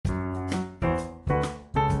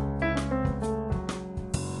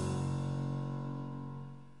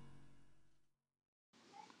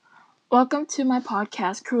Welcome to my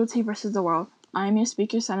podcast, Cruelty versus the World. I am your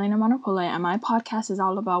speaker, Selena Monopole, and my podcast is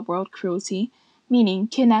all about world cruelty, meaning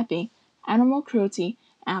kidnapping, animal cruelty,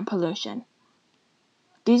 and pollution.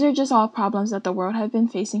 These are just all problems that the world has been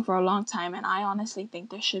facing for a long time, and I honestly think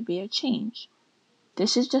there should be a change.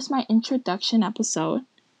 This is just my introduction episode,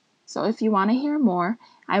 so if you want to hear more,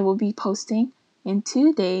 I will be posting in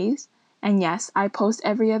 2 days. And yes, I post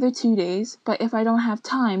every other 2 days, but if I don't have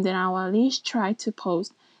time, then I will at least try to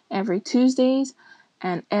post every Tuesdays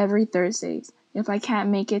and every Thursdays. If I can't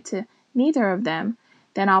make it to neither of them,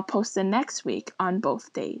 then I'll post the next week on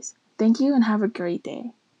both days. Thank you and have a great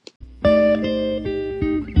day.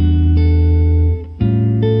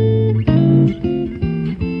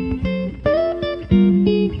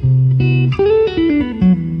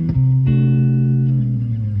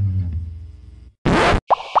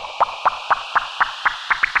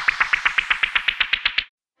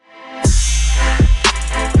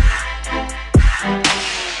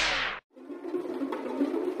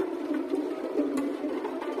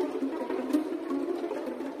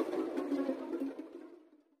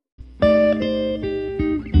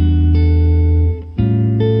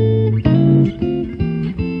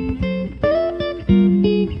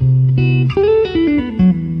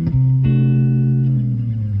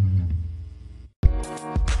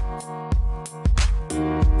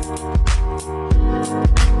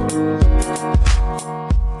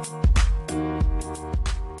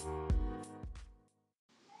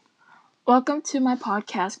 Welcome to my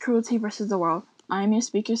podcast, Cruelty versus the World. I am your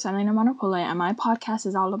speaker, Selena Monopole, and my podcast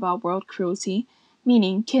is all about world cruelty,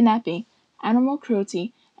 meaning kidnapping, animal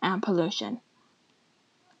cruelty, and pollution.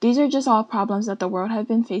 These are just all problems that the world has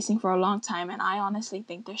been facing for a long time, and I honestly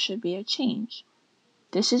think there should be a change.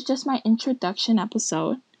 This is just my introduction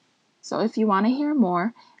episode, so if you want to hear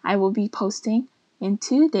more, I will be posting in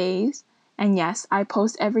 2 days. And yes, I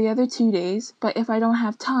post every other 2 days, but if I don't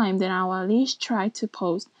have time, then I will at least try to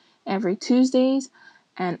post every Tuesdays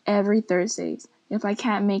and every Thursdays. If I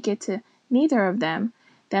can't make it to neither of them,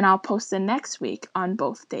 then I'll post the next week on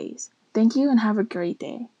both days. Thank you and have a great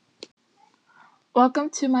day.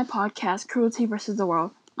 Welcome to my podcast, Cruelty versus the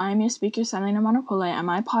World. I am your speaker, Selena Monopole, and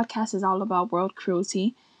my podcast is all about world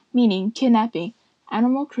cruelty, meaning kidnapping,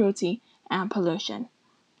 animal cruelty, and pollution.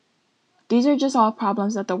 These are just all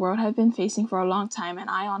problems that the world has been facing for a long time, and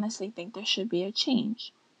I honestly think there should be a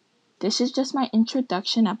change. This is just my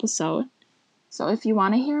introduction episode, so if you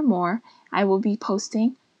want to hear more, I will be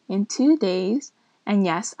posting in 2 days. And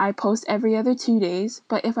yes, I post every other 2 days,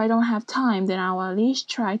 but if I don't have time, then I will at least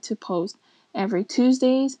try to post every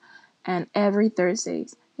Tuesdays and every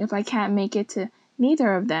Thursdays. If I can't make it to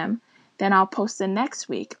neither of them, then I'll post the next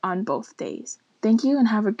week on both days. Thank you and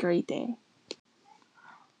have a great day.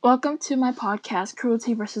 Welcome to my podcast,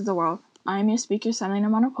 Cruelty versus the World. I am your speaker, Selena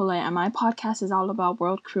Monopole, and my podcast is all about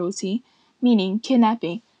world cruelty, meaning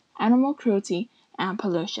kidnapping, animal cruelty, and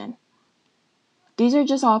pollution. These are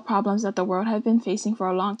just all problems that the world has been facing for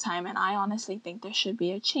a long time, and I honestly think there should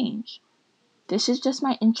be a change. This is just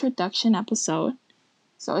my introduction episode,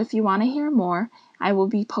 so if you want to hear more, I will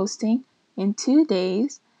be posting in 2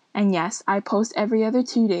 days. And yes, I post every other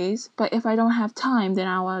 2 days, but if I don't have time, then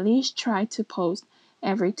I will at least try to post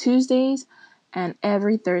every Tuesdays and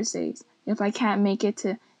every Thursdays. If I can't make it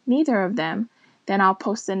to neither of them, then I'll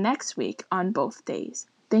post the next week on both days.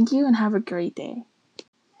 Thank you and have a great day.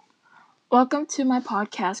 Welcome to my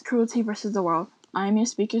podcast, Cruelty versus the World. I am your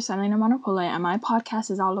speaker, Selena Monopole, and my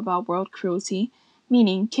podcast is all about world cruelty,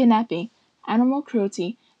 meaning kidnapping, animal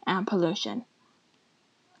cruelty, and pollution.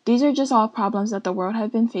 These are just all problems that the world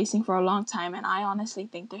has been facing for a long time, and I honestly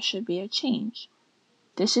think there should be a change.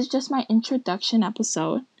 This is just my introduction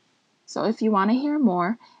episode, so if you want to hear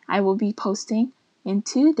more, I will be posting in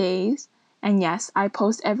 2 days. And yes, I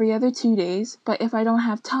post every other 2 days, but if I don't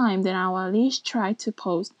have time, then I will at least try to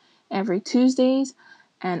post every Tuesdays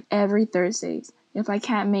and every Thursdays. If I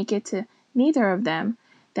can't make it to neither of them,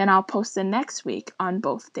 then I'll post the next week on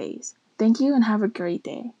both days. Thank you and have a great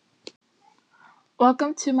day.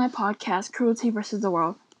 Welcome to my podcast, Cruelty versus the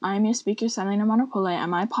World. I am your speaker, Selena Monopole,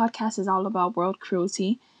 and my podcast is all about world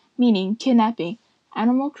cruelty, meaning kidnapping,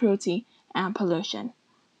 animal cruelty, and pollution.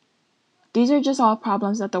 These are just all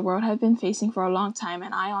problems that the world has been facing for a long time,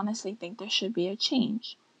 and I honestly think there should be a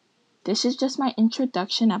change. This is just my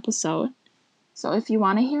introduction episode, so if you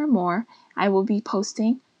want to hear more, I will be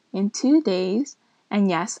posting in 2 days. And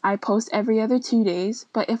yes, I post every other 2 days,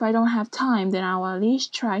 but if I don't have time, then I will at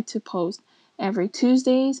least try to post every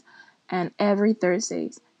Tuesdays and every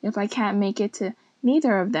Thursdays. If I can't make it to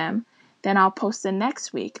neither of them, then I'll post the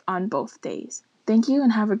next week on both days. Thank you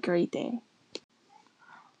and have a great day.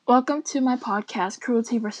 Welcome to my podcast,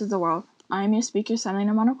 Cruelty versus the World. I am your speaker,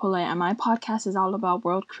 Selena Monopole, and my podcast is all about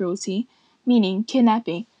world cruelty, meaning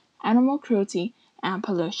kidnapping, animal cruelty, and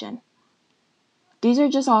pollution. These are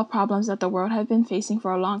just all problems that the world has been facing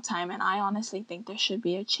for a long time, and I honestly think there should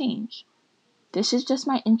be a change. This is just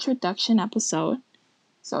my introduction episode,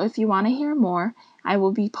 so if you want to hear more, I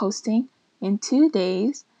will be posting in 2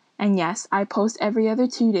 days. And yes, I post every other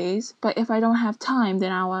 2 days, but if I don't have time,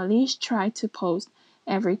 then I will at least try to post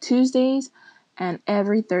every Tuesdays and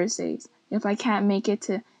every Thursdays. If I can't make it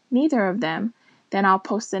to neither of them, then I'll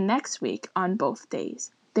post the next week on both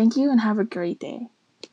days. Thank you and have a great day.